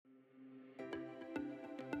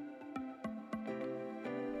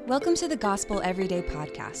Welcome to the Gospel Everyday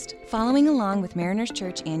podcast, following along with Mariners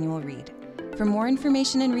Church Annual Read. For more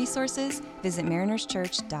information and resources, visit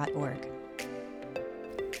marinerschurch.org.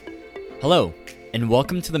 Hello, and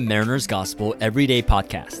welcome to the Mariners Gospel Everyday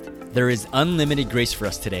podcast. There is unlimited grace for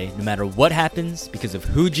us today, no matter what happens, because of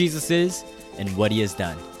who Jesus is and what he has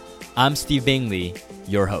done. I'm Steve Bingley,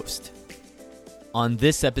 your host. On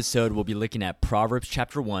this episode, we'll be looking at Proverbs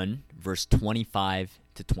chapter 1, verse 25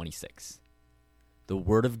 to 26. The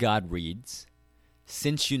Word of God reads,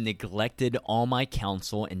 "Since you neglected all my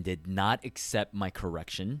counsel and did not accept my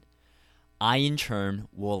correction, I in turn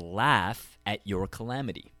will laugh at your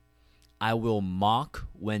calamity. I will mock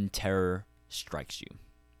when terror strikes you."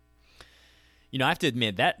 I have to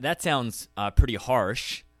admit, that sounds pretty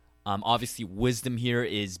harsh. Obviously, wisdom here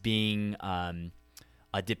is being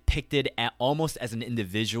depicted almost as an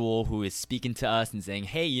individual who is speaking to us and saying,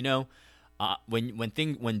 "Hey,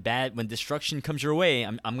 when destruction comes your way,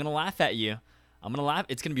 I'm gonna laugh at you. I'm gonna laugh.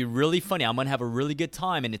 It's gonna be really funny. I'm gonna have a really good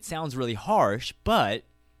time." And it sounds really harsh, but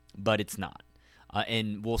it's not.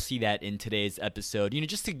 And we'll see that in today's episode.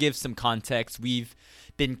 Just to give some context, we've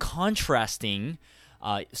been contrasting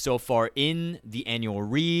so far in the annual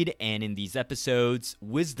read and in these episodes,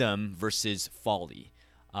 wisdom versus folly,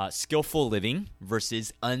 skillful living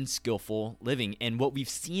versus unskillful living. And what we've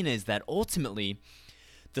seen is that ultimately,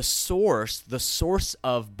 the source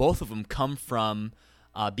of both of them come from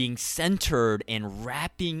being centered and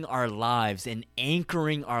wrapping our lives and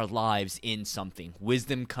anchoring our lives in something.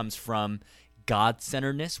 Wisdom comes from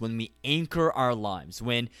God-centeredness, when we anchor our lives,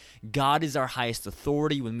 when God is our highest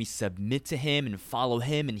authority, when we submit to him and follow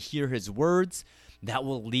him and hear his words, that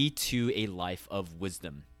will lead to a life of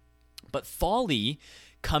wisdom. But folly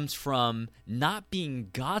comes from not being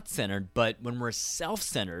God-centered, but when we're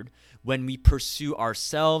self-centered, when we pursue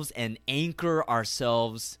ourselves and anchor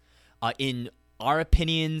ourselves in our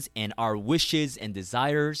opinions and our wishes and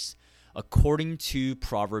desires. According to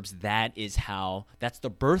Proverbs, that's the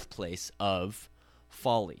birthplace of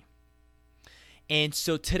folly. And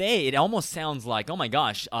so today, it almost sounds like, oh my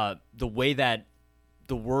gosh, the way that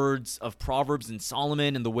the words of Proverbs and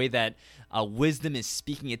Solomon and the way that wisdom is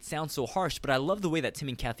speaking, it sounds so harsh, but I love the way that Tim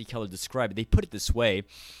and Kathy Keller describe it. They put it this way: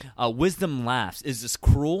 wisdom laughs. Is this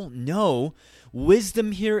cruel? No.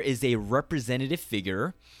 Wisdom here is a representative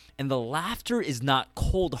figure, and the laughter is not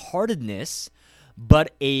cold-heartedness,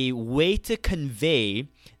 but a way to convey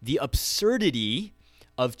the absurdity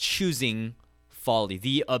of choosing folly,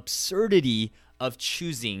 the absurdity of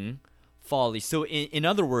choosing folly. So in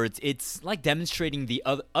other words, it's like demonstrating the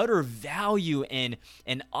utter value and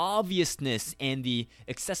obviousness and the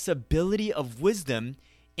accessibility of wisdom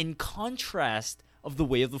in contrast of the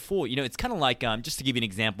way of the fool. It's kind of like, just to give you an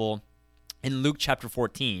example, in Luke chapter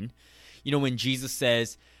 14, when Jesus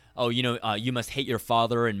says, you must hate your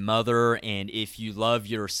father and mother, and if you love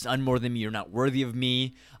your son more than me, you're not worthy of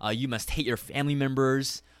me. You must hate your family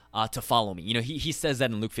members to follow me. He says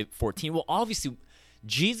that in Luke 14. Well, obviously,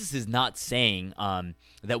 Jesus is not saying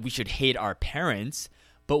that we should hate our parents,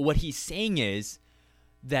 but what he's saying is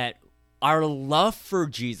that our love for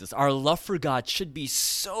Jesus, our love for God should be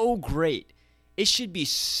so great. It should be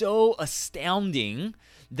so astounding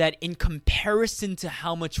that in comparison to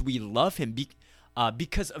how much we love him,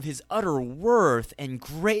 because of his utter worth and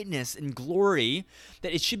greatness and glory,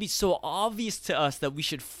 that it should be so obvious to us that we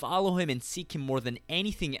should follow him and seek him more than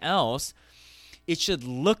anything else. It should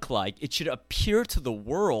appear to the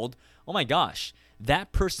world, oh my gosh,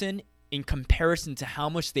 that person, in comparison to how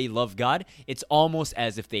much they love God, it's almost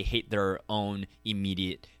as if they hate their own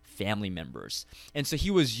immediate family members. And so he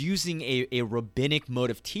was using a rabbinic mode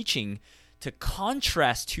of teaching to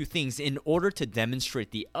contrast two things in order to demonstrate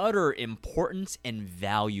the utter importance and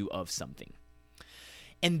value of something.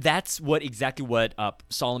 And that's exactly what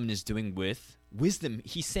Solomon is doing with wisdom.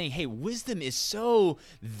 He's saying, hey, wisdom is so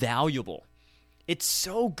valuable. It's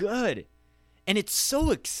so good. And it's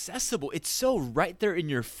so accessible. It's so right there in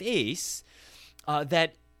your face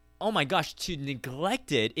that, oh my gosh, to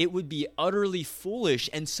neglect it, it would be utterly foolish.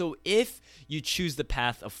 And so if you choose the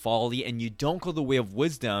path of folly and you don't go the way of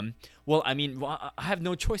wisdom, I have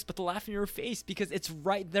no choice but to laugh in your face because it's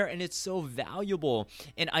right there and it's so valuable.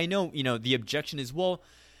 And I know, the objection is, well,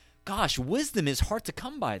 gosh, wisdom is hard to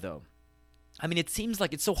come by though. It seems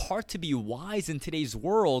like it's so hard to be wise in today's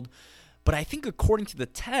world. But I think according to the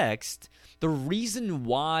text, the reason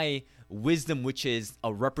why wisdom, which is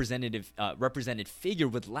a represented figure,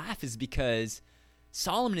 would laugh is because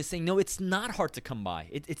Solomon is saying, no, it's not hard to come by.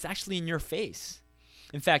 It's actually in your face.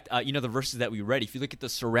 In fact, the verses that we read, if you look at the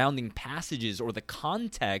surrounding passages or the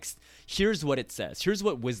context, here's what it says. Here's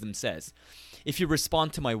what wisdom says. If you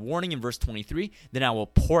respond to my warning in verse 23, then I will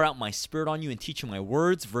pour out my spirit on you and teach you my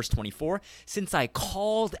words. Verse 24, since I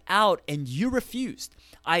called out and you refused,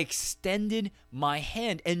 I extended my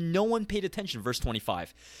hand and no one paid attention. Verse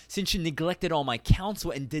 25, since you neglected all my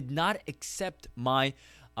counsel and did not accept my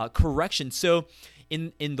correction. So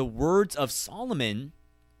in the words of Solomon,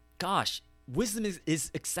 gosh, wisdom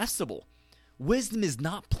is accessible. Wisdom is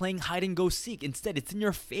not playing hide and go seek. Instead, it's in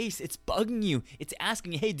your face. It's bugging you. It's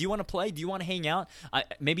asking, hey, do you want to play? Do you want to hang out?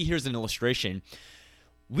 Maybe here's an illustration.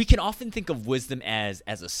 We can often think of wisdom as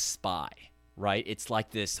a spy, right? It's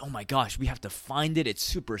like this, oh my gosh, we have to find it. It's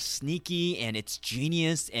super sneaky and it's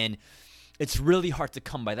genius and it's really hard to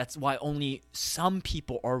come by. That's why only some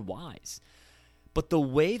people are wise. But the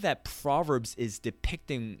way that Proverbs is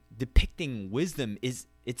depicting wisdom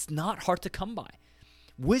it's not hard to come by.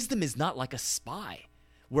 Wisdom is not like a spy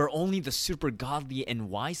where only the super godly and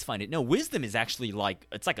wise find it. No, wisdom is actually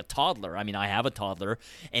it's like a toddler. I mean, I have a toddler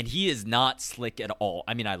and he is not slick at all.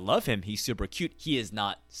 I mean, I love him. He's super cute. He is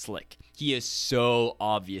not slick. He is so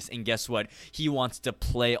obvious. And guess what? He wants to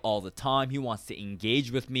play all the time. He wants to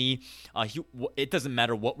engage with me. It doesn't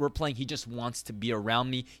matter what we're playing. He just wants to be around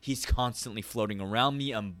me. He's constantly floating around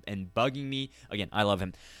me and bugging me. Again, I love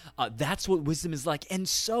him. That's what wisdom is like. And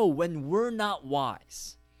so when we're not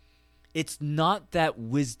wise, it's not that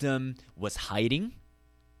wisdom was hiding.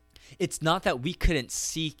 It's not that we couldn't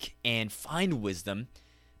seek and find wisdom,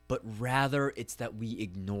 but rather it's that we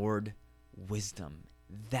ignored wisdom.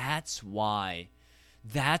 That's why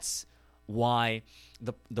the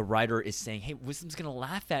writer is saying, hey, wisdom's going to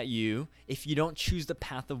laugh at you if you don't choose the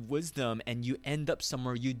path of wisdom and you end up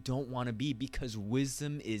somewhere you don't want to be, because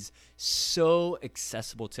wisdom is so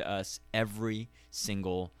accessible to us every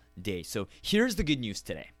single day. So here's the good news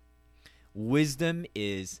today. Wisdom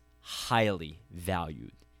is highly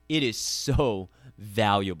valued. It is so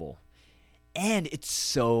valuable and it's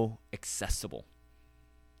so accessible.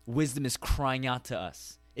 Wisdom is crying out to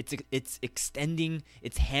us. It's extending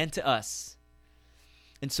its hand to us.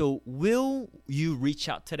 And so will you reach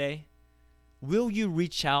out today? Will you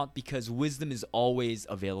reach out because wisdom is always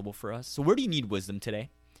available for us? So where do you need wisdom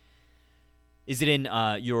today? Is it in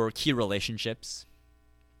your key relationships?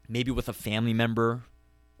 Maybe with a family member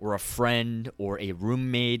or a friend or a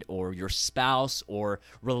roommate or your spouse, or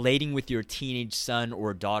relating with your teenage son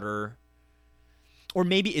or daughter? Or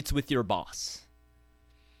maybe it's with your boss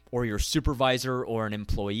or your supervisor or an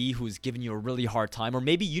employee who's giving you a really hard time. Or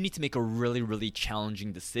maybe you need to make a really, really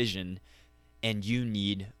challenging decision and you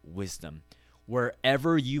need wisdom.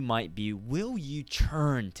 Wherever you might be, will you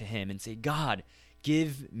turn to him and say, God,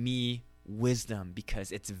 give me wisdom,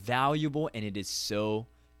 because it's valuable and it is so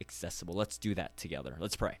accessible. Let's do that together.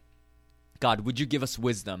 Let's pray. God, would you give us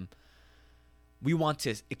wisdom? We want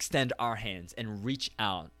to extend our hands and reach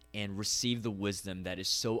out and receive the wisdom that is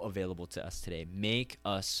so available to us today. Make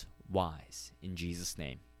us wise. In Jesus'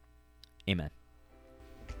 name, amen.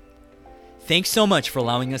 Thanks so much for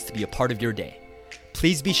allowing us to be a part of your day.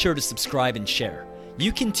 Please be sure to subscribe and share.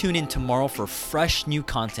 You can tune in tomorrow for fresh new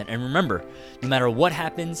content. And remember, no matter what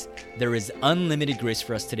happens, there is unlimited grace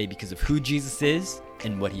for us today because of who Jesus is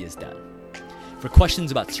and what he has done. For questions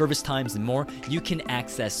about service times and more, you can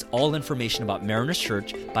access all information about Mariners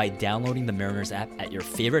Church by downloading the Mariners app at your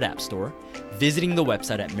favorite app store, visiting the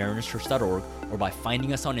website at marinerschurch.org, or by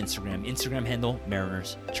finding us on Instagram handle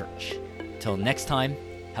Mariners Church. Till next time,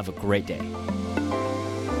 have a great day.